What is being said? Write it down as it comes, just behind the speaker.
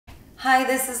Hi,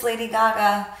 this is Lady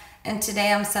Gaga, and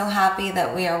today I'm so happy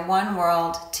that we are one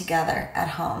world together at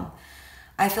home.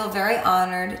 I feel very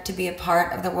honored to be a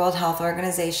part of the World Health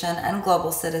Organization and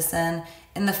global citizen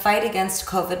in the fight against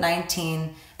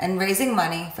COVID-19 and raising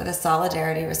money for the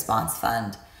Solidarity Response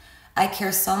Fund. I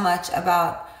care so much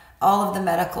about all of the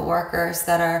medical workers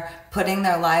that are putting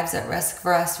their lives at risk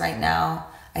for us right now.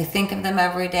 I think of them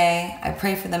every day, I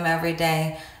pray for them every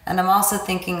day, and I'm also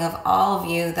thinking of all of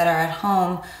you that are at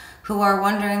home who are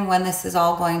wondering when this is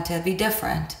all going to be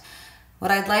different.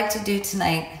 What I'd like to do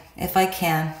tonight, if I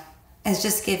can, is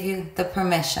just give you the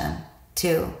permission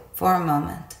to, for a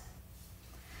moment.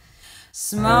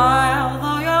 Smile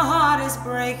though your heart is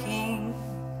breaking.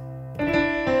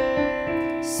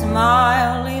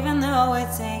 Smile even though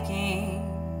it's aching.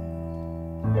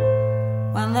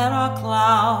 When there are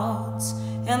clouds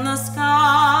in the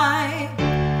sky,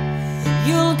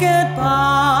 you'll get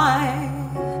by.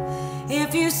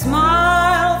 If you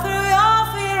smile through your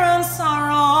fear and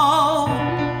sorrow,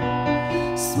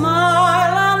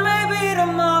 smile and maybe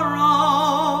tomorrow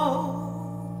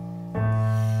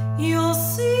you'll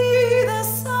see the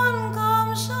sun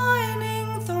come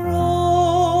shining through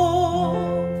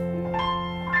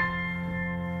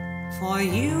for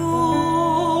you.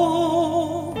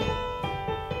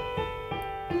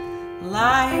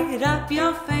 Light up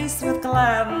your face with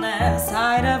gladness,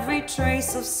 hide every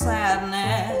trace of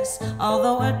sadness.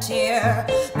 Although a tear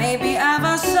may be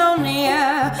ever so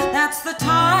near, that's the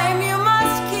time you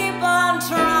must keep on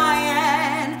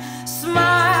trying.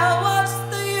 Smile, what's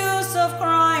the use of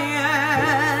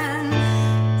crying?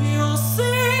 You'll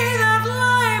see that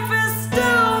life is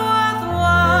still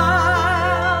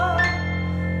worthwhile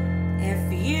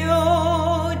if you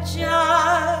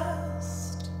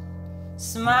just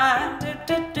smile.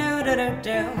 Do, do, do, do,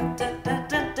 do, do.